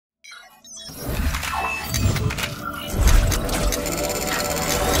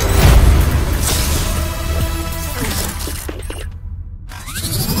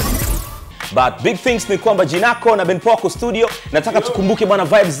But big things ni kwamba Gnako na Benpo studio. Nataka tukumbuke bwana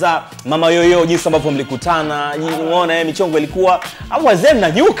vibes za Mama Yoyo, jinsi ambavyo mlikutana. Nyinyi unaona michongo ilikuwa au wazee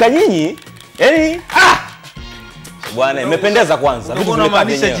mnanyuka nyinyi. Yaani bwana imependeza kwanza. Vitu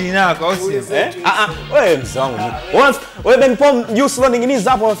vinamaanisha Gnako au sio? Wewe mzee wangu. Once wewe Benpo juice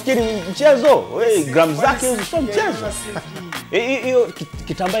unaninginiza hapo unafikiri mchezo. Wewe gram zake hizo sio mchezo. Hiyo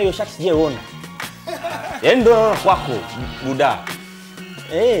kitambaa hiyo shati sijaona. Yaani ndio naona kwako buda.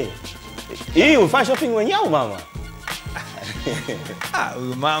 Hii unafanya shopping mwenyewe mama?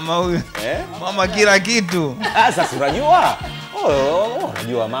 Huyu mama huyu. Mama kila kitu. Sasa unajua?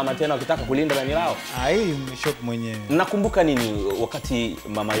 Unajua mama tena ukitaka kulinda ndani lao. Hii mshop mwenyewe. Nakumbuka nini wakati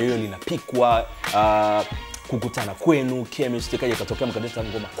Mama Yoyo linapikwa, kukutana kwenu, chemistry kaja katokea mkadeta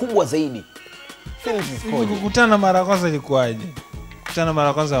ngoma kubwa zaidi. Kukutana mara kwanza ilikuwaje? Kukutana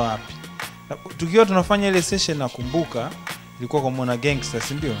mara kwanza wapi? Tukiwa tunafanya ile session nakumbuka ilikuwa kwa Mona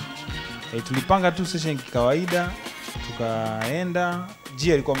Gangsters ndio. Tulipanga tu session kawaida, tukaenda,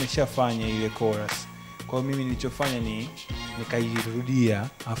 G alikuwa ameshafanya ile chorus. Kwa hiyo mimi nilichofanya ni nikairudia,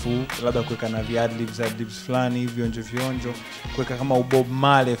 afu labda kuweka na adlibs fulani, vionjo, kuweka kama Bob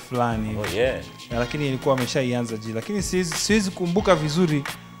Marley fulani. Lakini ilikuwa ameshaianza G, lakini siwezi kumbuka vizuri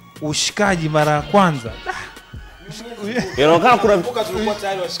ushikaji mara ya kwanza. Inaonekana tulikuwa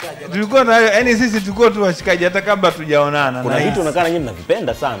tayari washikaji. Tulikuwa tayari, yani sisi tulikuwa tu washikaji hata kabla tujaonana. Kuna vitu unaonekana nyinyi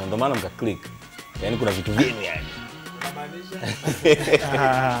mnavipenda sana ndio maana mkaclick. Yaani kuna vitu vyenu yani.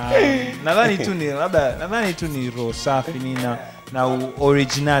 Nadhani tu ni roho safi ni na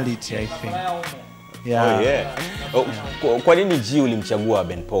originality I think. Kwa nini G ulimchagua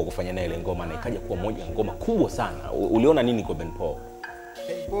Benpo kufanya naye ile ngoma na ikaja kuwa moja ngoma kubwa sana? Uliona nini kwa Benpo?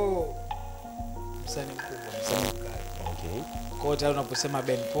 Benpo msanii mkubwa. Kwa hiyo tayari unaposema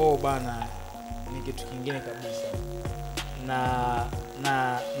Benpo bana ni kitu kingine kabisa.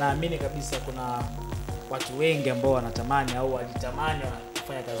 Naamini kabisa kuna watu wengi ambao wanatamani au walitamani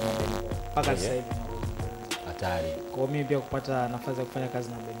kufanya kazi na Benpo. Mpaka sasa hivi hatari. Kwa mimi pia kupata nafasi ya kufanya kazi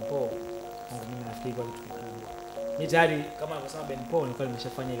na Benpo, mimi nafikiri kwa kitu kikubwa. Ni tayari kama alivyosema Benpo nilikuwa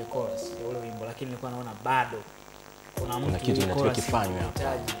nimeshafanya ile chorus ya ule wimbo, lakini nilikuwa naona bado kuna kitu kinatakiwa kifanywe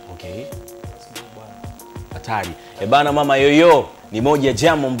hapa. Hatari. Bana Mama Yoyo ni moja ya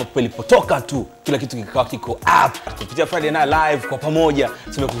jam ambapo ilipotoka tu kila kitu kikawa kiko up. Kupitia Friday Night Live kwa pamoja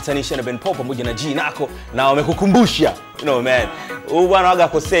tumekutanisha na Benpo pamoja na Gnako na wamekukumbusha, man. Bwana waga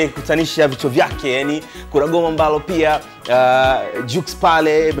kosei kutanisha vichwa vyake, yani kuna goma ambalo pia Jux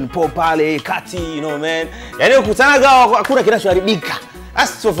pale, Benpo pale kati, man. Yani ukutanaga hakuna kinachoharibika.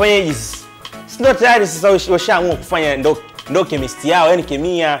 Sasa tufanyeje? Sio tayari sasa washaamua kufanya ndo chemistry yao, yani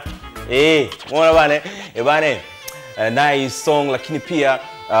kemia. Unaona bana? Bana nice song, lakini pia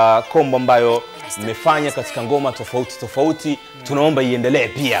kombo ambayo mmefanya katika ngoma tofauti tunaomba iendelee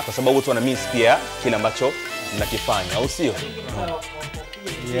pia kwa sababu watu wana miss pia kile ambacho mnakifanya, au sio?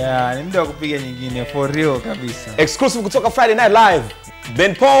 Ni muda wa kupiga nyingine for real kabisa. Exclusive kutoka Friday Night Live.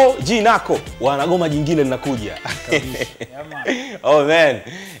 Benpo, Gnako, wana goma jingine linakuja. Kabisa. Oh man.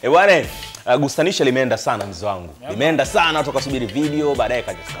 Bwana gustanisha limeenda sana mzee wangu. Limeenda sana, watu wakasubiri video, baadaye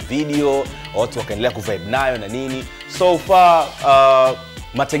kaja video, watu wakaendelea kuvibe nayo na nini. So far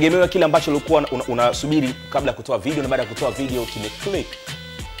mategemeo kile ambacho ulikuwa unasubiri kabla ya kutoa video na baada ya kutoa video kimeclick.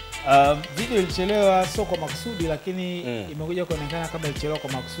 Video ilichelewa sio kwa makusudi, lakini imekuja kuonekana kama ilichelewa kwa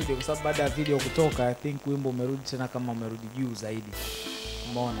makusudi kwa sababu baada ya video kutoka I think wimbo umerudi tena kama umerudi juu zaidi.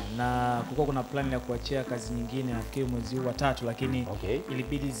 Umeona? Na kulikuwa kuna plan ya kuachia kazi nyingine nafikiri mwezi huu wa 3, lakini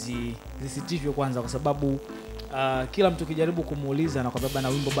ilibidi zisitishwe kwanza kwa sababu kila mtu kijaribu kumuuliza na kwa sababu na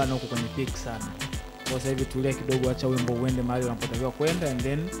wimbo bana huko kwenye peak sana. Kwa sasa hivi tulia kidogo, acha wimbo uende mahali unapotakiwa kwenda and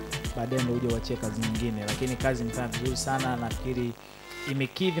then baadaye ndio uje uachie kazi nyingine, lakini kazi imefanya vizuri sana, nafikiri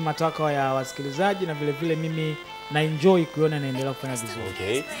imekidhi matakwa ya wasikilizaji na vile vile mimi na enjoy kuona inaendelea kufanya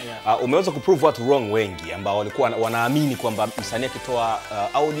vizuri. Umeweza kuprove watu wrong wengi ambao walikuwa wanaamini kwamba msanii akitoa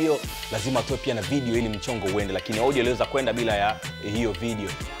audio lazima atoe pia na video ili mchongo uende, lakini audio iliweza kwenda bila ya hiyo video.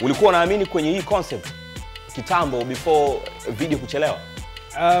 Ulikuwa unaamini kwenye hii concept kitambo before video kuchelewa?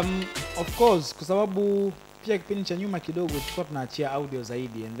 Of course, kwa sababu pia kipindi cha nyuma kidogo tulikuwa tunaachia audio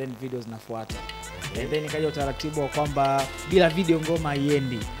zaidi and then video zinafuata. And then ikaja utaratibu wa kwamba bila video ngoma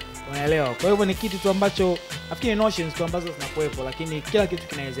haiendi. Unaelewa? Kwa hivyo ni kitu tu ambacho nafikiri notions tu ambazo zinakuepo, lakini kila kitu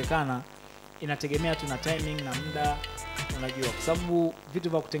kinawezekana, inategemea tu na timing na muda, unajua. Kwa sababu vitu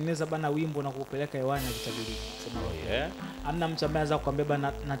vya kutengeneza bana wimbo na kupeleka hewani vitabiriki. Hamna mtu ambaye anaweza kukwambia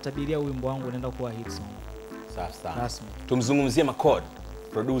bana natabiria wimbo wangu unaenda kuwa hit song. Sasa tumzungumzie Makod,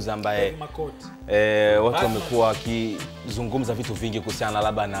 producer ambaye watu wamekuwa wakizungumza vitu vingi kuhusiana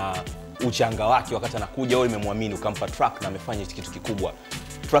labda na uchanga wake wakati anakuja, wewe umemwamini ukampa track na amefanya kitu kikubwa.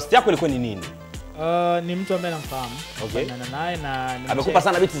 Trust yako ilikuwa ni nini? Ni mtu ambaye namfahamu. Okay. Na naye na Amekupa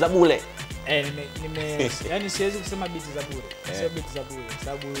sana beats za bure. yani siwezi kusema beats za bure. Sio beats za bure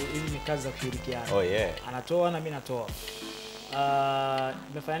sababu hizi ni kazi za kushirikiana. Oh yeah. Anatoa na mimi natoa.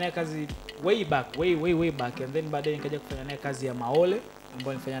 Nimefanya naye kazi way back and then baadaye nikaja kufanya naye kazi ya Maole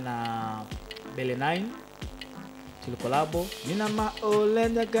ambayo nilifanya na Bele 9 tulikolabo. Nina Maole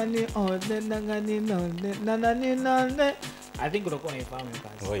ndagani ndagani nane. I think utakuwa unaifahamu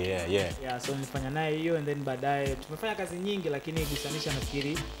kazi. Oh yeah. Yeah, so nilifanya naye hiyo and then baadaye tumefanya kazi nyingi lakini gusanisha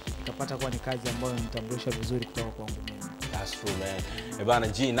nafikiri nikapata kuwa ni kazi ambayo nitambulisha vizuri kutoka kwangu mimi. That's true man. Bana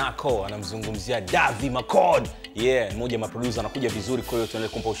Gnako anamzungumzia Davi Makod. Yeah, mmoja wa producer anakuja vizuri kwa hiyo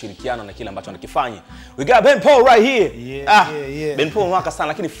tuendelee kumpa ushirikiano na kile ambacho anakifanya. We got Ben Paul right here. Yeah. Ben Paul mwaka sana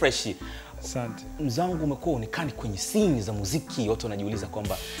lakini fresh. Asante. Mzangu umekuwa uonekani kwenye scene za muziki. Watu wanajiuliza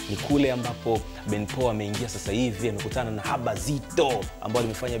kwamba ni kule ambapo Ben Paul ameingia sasa hivi, amekutana na haba zito ambao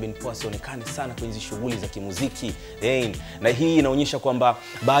limefanya Ben Paul asionekane sana kwenye shughuli za kimuziki. Na hii inaonyesha kwamba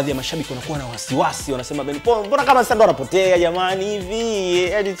baadhi ya mashabiki wanakuwa na wasiwasi, wanasema Ben Paul mbona kama sasa ndo anapotea jamani hivi.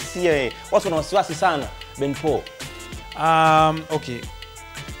 Yaani watu wana wasiwasi sana Ben Paul. Okay.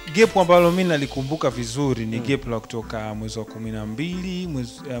 Gap ambalo mimi nalikumbuka vizuri ni gap la kutoka mwezi wa 12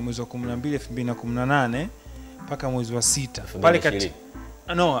 mwezi wa 12 2018 mpaka mwezi wa 6 pale kati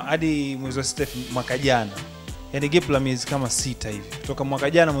hadi mwezi wa 6 mwaka jana. Yaani gap la miezi kama 6 hivi kutoka mwaka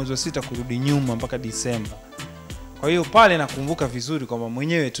jana mwezi wa 6 kurudi nyuma mpaka Disemba. Kwa hiyo pale nakumbuka vizuri kwamba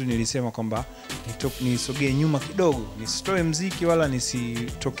mwenyewe tu nilisema kwamba nisogee nyuma kidogo, nisitoe muziki wala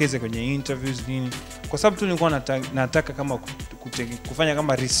nisitokeze kwenye interviews nini, kwa sababu tu nilikuwa nataka kama kufanya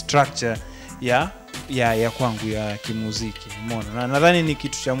kama restructure ya kwangu ya kimuziki. Umeona? Na nadhani ni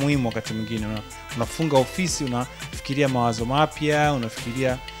kitu cha muhimu wakati mwingine unafunga ofisi, unafikiria mawazo mapya,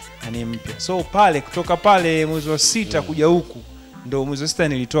 unafikiria nani mpya. So pale kutoka pale mwezi wa 6 kuja huku ndio mwezi wa 6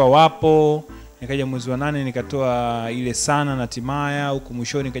 nilitoa Wapo, nikaja mwezi wa 8 nikatoa ile Sana na Timaya, huko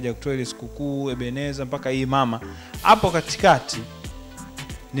mwishoni nikaja kutoa ile Sikukuu Ebeneza mpaka hii Mama. Hapo katikati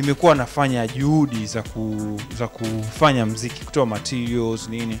nimekuwa nafanya juhudi za kufanya muziki, kutoa materials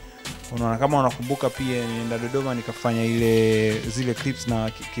nini. Unaona, kama unakumbuka pia nilienda Dodoma nikafanya zile clips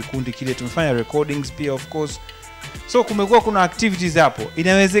na kikundi kile, tumefanya recordings pia of course. So kumekuwa kuna activities hapo.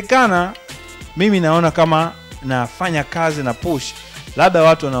 Inawezekana mimi naona kama nafanya kazi na push, labda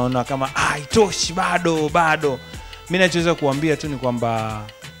watu wanaona kama haitoshi bado. Mimi nachoweza kuambia tu ni kwamba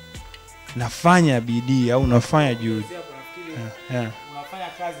nafanya bidii au nafanya juhudi. Unafanya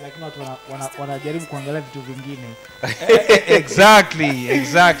kazi lakini watu wanajaribu kuangalia vitu vingine.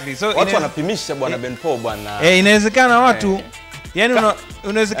 Exactly. So watu wanapimisha bwana Ben Paul bwana. Inawezekana watu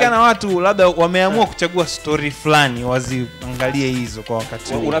unawezekana watu labda wameamua kuchagua story fulani waziangalie hizo kwa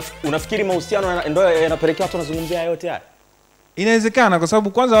wakati huu. Unafikiri mahusiano ndio yanapelekea watu wanazungumzia yote haya? Inawezekana kwa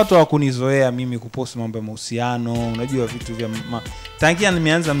sababu kwanza watu hawakunizoea mimi kupost mambo ya mahusiano, unajua vitu vya tangia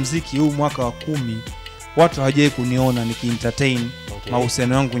nimeanza muziki huu mwaka wa 10 watu hawajai kuniona nikientertain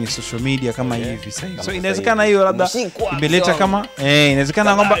mahusiano yangu kwenye social media kama hivi sasa. So inawezekana hiyo labda imeleta kama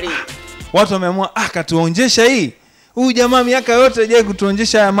inawezekana kwamba watu wameamua katuonjesha hii. Huyu jamaa miaka yote hajai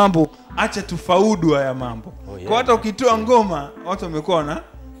kutuonjesha haya mambo, acha tufaudu haya mambo. Kwa hata ukitoa ngoma watu wamekuwa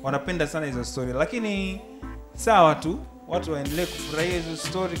wanapenda sana hizo story, lakini sawa tu, watu waendelee kufurahia hizo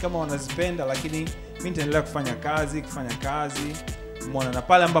story kama wanazipenda, lakini mimi nitaendelea kufanya kazi. Umeona, na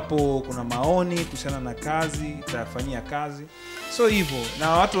pale ambapo kuna maoni kuhusiana na kazi nitafanyia kazi. So hivyo, na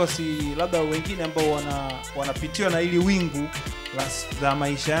watu labda wengine ambao wanapitiwa na ili wingu la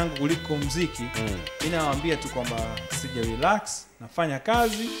maisha yangu kuliko muziki, mimi nawaambia tu kwamba sija relax, nafanya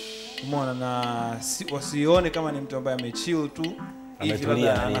kazi. Umeona, na wasione kama ni mtu ambaye amechill tu hivi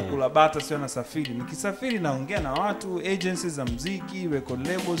labda anakula bata, sio nasafiri. Nikisafiri naongea na watu, agencies za muziki, record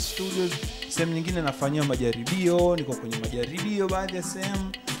labels, studios, sehemu nyingine nafanyia majaribio, niko kwenye majaribio baadhi ya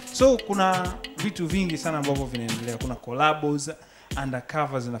sehemu. So kuna vitu vingi sana ambavyo vinaendelea. Kuna collabs,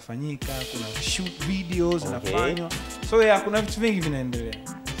 undercover zinafanyika, kuna shoot videos zinafanywa. So kuna vitu vingi vinaendelea.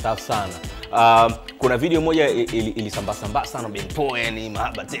 Safi sana. Kuna video moja ilisambaa sana Ben Paul, yani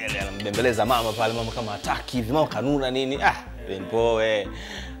mahaba tele, anambembeleza mama pale, mama kama hataki hivi, mama kanuna nini. Ben Paul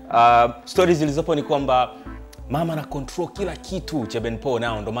stories zilizopo ni kwamba mama na control kila kitu cha Ben Paul,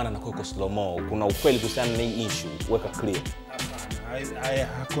 nao ndo maana anakuwa slow mo. Kuna ukweli kuhusiana na hii issue? Weka clear.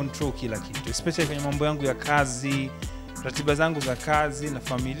 I control kila kitu, especially kwenye mambo yangu ya kazi, ratiba zangu za kazi na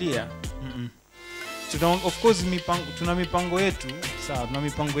familia. Of course tuna mipango yetu, sawa, tuna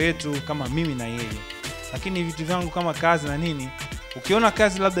mipango yetu kama mimi na yeye. Lakini vitu vyangu kama kazi na nini, ukiona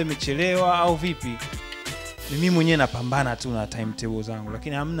kazi labda imechelewa au vipi, mimi mwenyewe napambana tu na timetable zangu,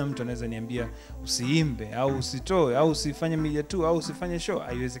 lakini hamna mtu anaweza niambia usiimbe au usitoe au usifanye media tu au usifanye show.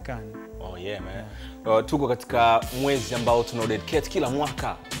 Haiwezekani. Oh yeah man. Tuko katika mwezi ambao tuna dedicate kila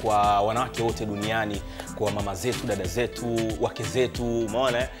mwaka kwa wanawake wote duniani, kwa mama zetu, dada zetu, wake zetu,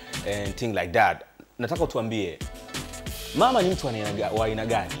 umeona, and thing like that. Nataka utuambie mama ni mtu wa aina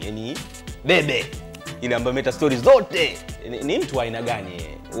gani? Yaani bebe ile ambayo meta stories zote ni mtu wa aina gani?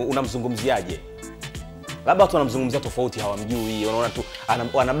 Unamzungumziaje? Labda watu wanamzungumzia tofauti, hawamjui, wanaona tu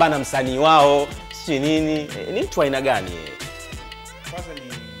wanabana msanii wao si nini. Ni mtu wa aina gani? Kwanza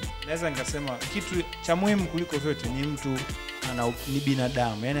naweza nikasema kitu cha muhimu kuliko vyote ni mtu ni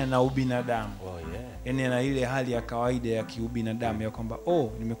binadamu, yani ana ubinadamu. Oh yeah. Yani ana ile hali ya kawaida ya kiubinadamu ya kwamba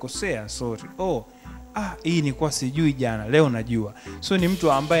nimekosea, sorry. Hii nilikuwa sijui jana, leo najua. So ni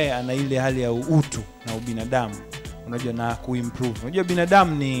mtu ambaye ana ile hali ya utu na ubinadamu, unajua, na kuimprove. Unajua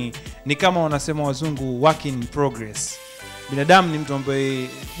binadamu ni kama wanasema wazungu, work in progress. Binadamu ni mtu ambaye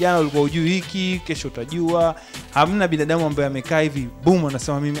jana ulikuwa hujui hiki, kesho utajua. Hamna binadamu ambaye amekaa hivi boom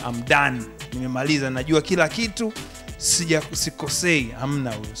anasema mimi I'm done, nimemaliza, najua kila kitu, sikosei.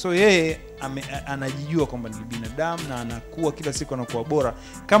 Hamna huyo. So yeye anajijua kwamba ni binadamu na anakuwa kila siku anakuwa bora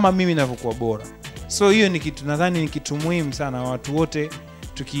kama mimi ninavyokuwa bora. So hiyo ni kitu, nadhani ni kitu muhimu sana. Watu wote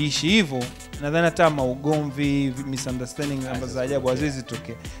tukiishi hivyo, nadhani hata maugomvi, misunderstanding ambazo za ajabu haziwezi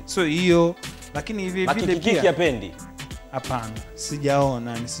tokea. So hiyo, lakini hivi vile pia hapendi. Hapana,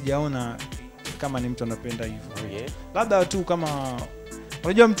 sijaona kama ni mtu anapenda hivyo. Oh yeah. Labda tu kama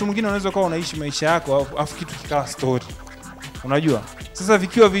unajua mtu mwingine unaweza kuwa unaishi maisha yako afu kitu kikawa story. Unajua? Sasa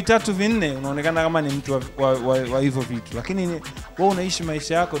vikiwa vitatu vinne unaonekana kama ni mtu wa hivyo vitu. Lakini wewe unaishi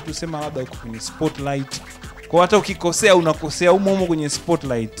maisha yako tu, sema labda uko kwenye spotlight. Kwa hata ukikosea unakosea humo kwenye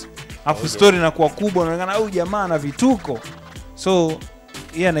spotlight. Afu story inakuwa kubwa, unaonekana huyu jamaa ana vituko. So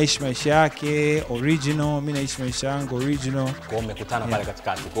yeye anaishi maisha yake original, mimi naishi maisha yangu original. Kwa umekutana pale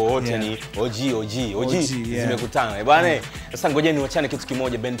katikati. Kwa wote ni OG zimekutana. Bwana, sasa ngoja niwachane kitu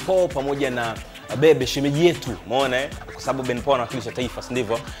kimoja. Ben Paul pamoja na bebe shemeji yetu, umeona kwa sababu Ben Paul anawakilisha taifa, si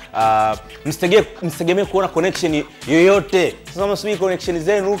ndivyo? Msitegemee kuona connection yoyote. Sasa msubiri connection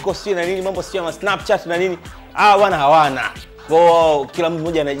zenu huko sio na nini, mambo sio ma Snapchat na nini. Bwana hawana. Kwa kila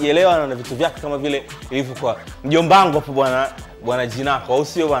mmoja anajielewa na vitu vyake, kama vile ilivyo kwa mjombangu hapo bwana Gnako, au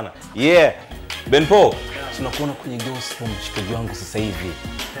sio bwana? Yeah. Ben Paul, tunakuona kwenye gospel mshikaji wangu sasa hivi.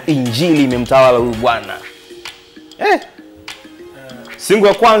 Injili imemtawala huyu bwana. Single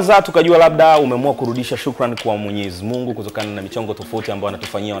ya kwanza tukajua labda umeamua kurudisha shukrani kwa Mwenyezi Mungu kutokana na michongo tofauti ambayo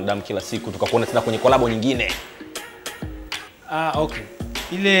anatufanyia wanadamu kila siku. Tukakuona tena kwenye collab nyingine. Okay.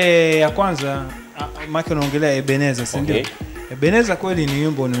 Ile ya kwanza maki unaongelea Ebeneza, si ndio? Okay. Ebeneza kweli ni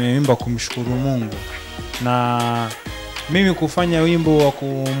wimbo nimeimba kumshukuru Mungu. Na mimi kufanya wimbo wa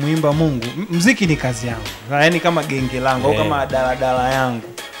kumuimba Mungu, muziki ni kazi yangu. Yaani kama genge langu au kama daladala yangu.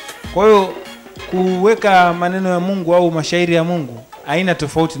 Kwa hiyo kuweka maneno ya Mungu au mashairi ya Mungu haina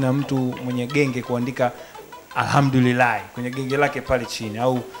tofauti na mtu mwenye genge kuandika alhamdulillah kwenye genge lake pale chini,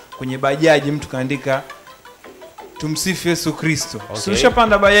 au kwenye bajaji mtu kaandika tumsifu Yesu Kristo. Okay.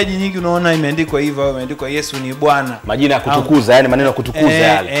 Ushapanda bajaji nyingi unaona imeandikwa hivyo au imeandikwa Yesu ni Bwana. Majina ya kutukuza, yani maneno ya kutukuza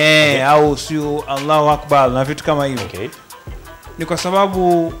yale. Okay. Au sio Allahu Akbar na vitu kama hivyo. Okay. Ni kwa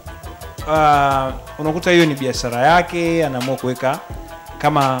sababu unakuta hiyo ni biashara yake, anaamua kuweka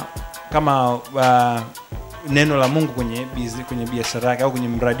kama neno la Mungu kwenye biashara yake au kwenye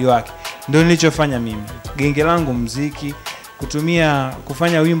mradi wake. Ndio nilichofanya mimi. Genge langu muziki,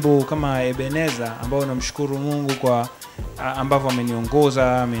 kufanya wimbo kama Ebeneza ambao namshukuru Mungu kwa ambavyo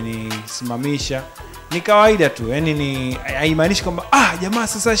ameniongoza, amenisimamisha. Ni kawaida tu. Yaani haimaanishi kwamba jamaa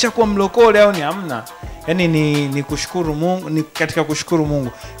sasa ashakuwa mlokole au ni hamna. Yaani ni kushukuru Mungu, ni katika kushukuru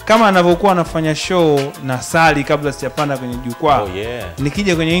Mungu. Kama anavyokuwa anafanya show na sali kabla sijapanda kwenye jukwaa.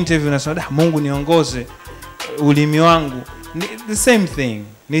 Nikija kwenye interview nasema Mungu niongoze ulimi wangu. The same thing.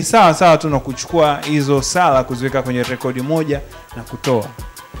 Ni sawa tu na kuchukua hizo sala kuziweka kwenye rekodi moja na kutoa.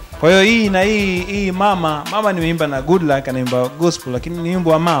 Kwa hiyo hii mama nimeimba na Good Luck, anaimba gospel lakini ni wimbo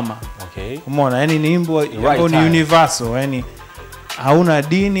wa mama. Okay. Umeona? Yaani ni wimbo ambao ni universal, yaani hauna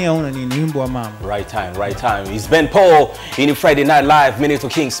dini, hauna nini, wimbo wa mama. Right time. It's Ben Paul in Friday Night Live, Minute to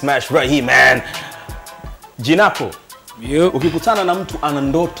King Smash right here, man. Gnako. Ukikutana na mtu ana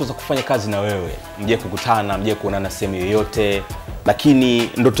ndoto za kufanya kazi na wewe, mje kukutana, mje kuonana sehemu yoyote, lakini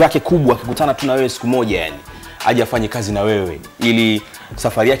ndoto yake kubwa akikutana tu na wewe siku moja, yani aje afanye kazi na wewe ili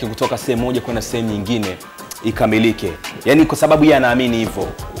safari yake kutoka sehemu moja kwenda sehemu nyingine ikamilike. Yani kwa sababu yeye anaamini hivyo.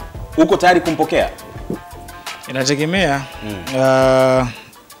 Uko tayari kumpokea? Inategemea.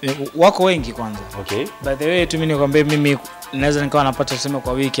 Wako wengi kwanza. Okay. By the way, mimi nikwambie, mimi naweza nikawa napata tuseme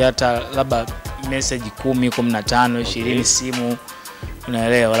kwa wiki hata labda message 10, 15, 20 simu,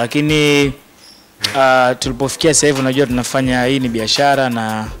 unaelewa. Lakini tulipofikia sasa hivi unajua tunafanya hii ni biashara,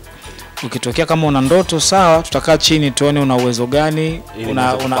 na ukitokea kama una ndoto sawa, tutakaa chini tuone una uwezo gani,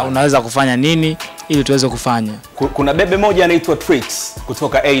 unaweza kufanya nini ili tuweze kufanya. Kuna bebe moja anaitwa Trix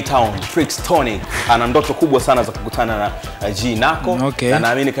kutoka A-Town, Trix Tonic. Ana ndoto kubwa sana za kukutana na Gnako. Okay. Na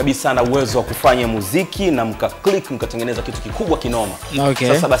naamini kabisa ana uwezo wa kufanya muziki na mkaclick mkatengeneza kitu kikubwa kinoma. Okay.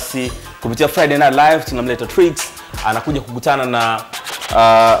 Sasa basi kupitia Friday Night Live tunamleta Trix, anakuja kukutana na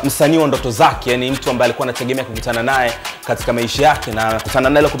msanii wa ndoto zake, yani mtu ambaye alikuwa anategemea kukutana naye katika maisha yake, na anakutana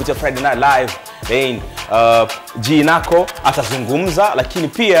naye kupitia Friday Night Live. Gnako atazungumza, lakini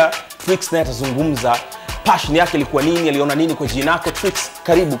pia Trix naye atazungumza passion yake ilikuwa nini, aliona nini kwa Gnako. Trix,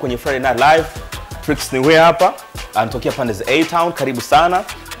 karibu kwenye Friday Night Live. Trix ni wewe hapa, anatokea pande za A-Town, karibu sana.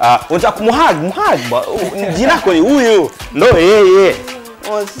 Unataka kumhag Gnako ni huyu, ndio yeye.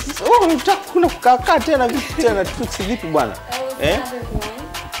 Unataka kukaa tena vipi tena Trix, vipi bwana?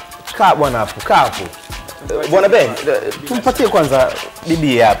 Kaa bwana hapo, kaa hapo. Bwana Ben, tumpatie kwanza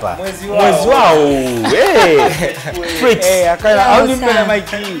bibi hapa. Mwezi wao. Trix. Au nimpe na mic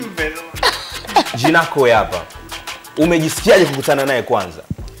hii. Gnako hapa. Umejisikiaje kukutana naye kwanza?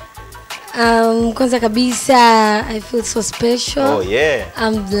 Kwanza kabisa I feel so special. Oh yeah.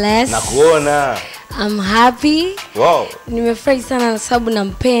 I'm blessed. Nakuona. I'm happy. Wow. Nimefurahi sana kwa sababu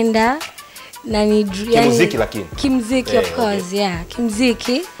nampenda na ni kimuziki, lakini kimuziki of course, okay. Yeah,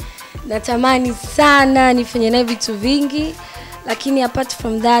 kimuziki. Natamani sana nifanye naye vitu vingi, lakini apart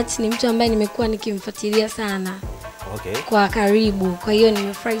from that ni mtu ambaye nimekuwa nikimfuatilia sana. Okay. Kwa karibu. Kwa hiyo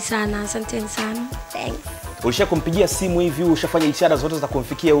nimefurahi sana. Asante sana. Thanks. Ulishakumpigia simu hivi, ushafanya jitihada zote za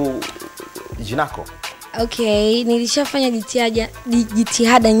kumfikia Gnako? Okay, nilishafanya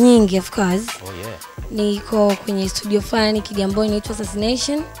jitihada nyingi of course. Oh yeah. Niko kwenye studio fulani Kigamboni inaitwa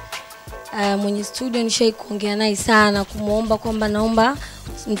Assassination. Mwenye studio nishai kuongea naye sana kumuomba kwamba naomba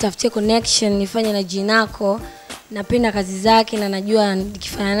nitafutie connection nifanye na Gnako. Napenda kazi zake na najua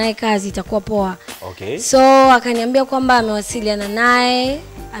nikifanya naye kazi itakuwa poa. Okay. So akaniambia kwamba amewasiliana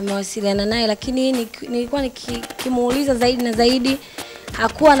naye, lakini nilikuwa nikimuuliza zaidi na zaidi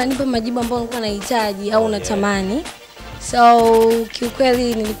hakuwa ananipa majibu ambayo nilikuwa nahitaji au natamani. So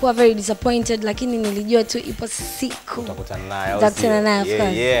kiukweli nilikuwa very disappointed, lakini nilijua tu ipo siku tutakutana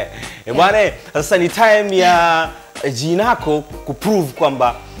naye. Yeah. Bwana, sasa ni time ya Gnako kuprove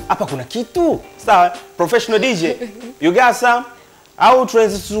kwamba hapa kuna kitu. Sawa, professional DJ. You got some? Au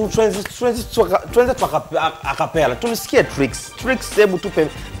tuanze akapela. Tumsikie Trix. Trix, hebu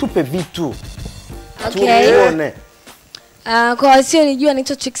tupe vitu. Okay. Tuone. Kwa wasio nijua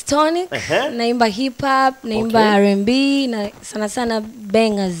naitwa Trix Tonic. Naimba hip hop, naimba R&B na sana sana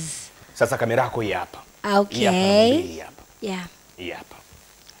bangers. Sasa kamera yako hii hapa. Okay. Yeah. Hii hapa.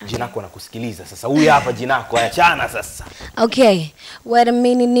 Gnako anakusikiliza sasa. Huyu hapa Gnako, achana sasa. Okay. Wait a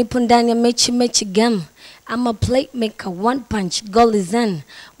minute, nipo ndani ya mechi gam. I'm a plate maker, one punch, goal is in.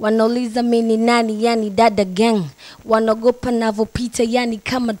 Wanauliza mimi nani, yani dada gang. Wanaogopa navopita, yani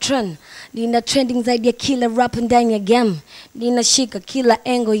kama trend. Nina trending zaidi ya kila rapper ndani ya game. Ninashika kila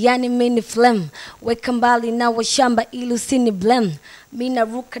angle, yani mini flame. Weka mbali na washamba ili usini blame. Mina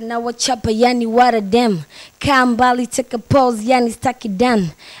ruka na wachapa, yani what a damn. Kaa mbali, take a pause, yani staki done.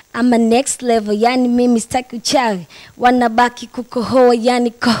 I'm a next level, yani mimi staki uchawi. Wanabaki kukohoa,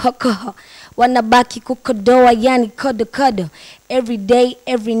 yani koho. Wanabaki kukodoa, yani kodo. Every day,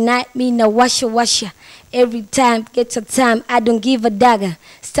 every night, mina washa. Every time, get your time, I don't give a dagger.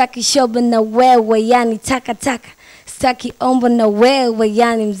 Staki shoba na wewe, yani taka. Staki ombo na wewe,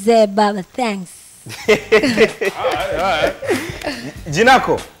 yani mzee baba, thanks. Alright.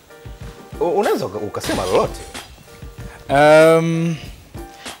 Gnako, unaweza ukasema lolote?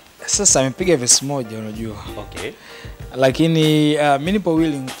 Sasa amepiga verse moja unajua. Okay. Lakini mimi nipo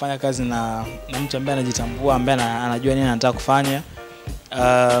willing kufanya kazi na mtu ambaye anajitambua, ambaye anajua nini anataka kufanya.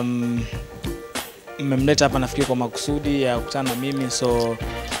 Nimemleta hapa nafikiri kwa makusudi ya kukutana na mimi, so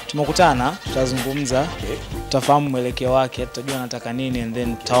tumekutana, tutazungumza, tutafahamu mwelekeo wake, tutajua anataka nini, and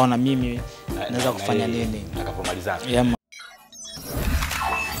then tutaona mimi naweza kufanya nini akapomalizana. Yeah.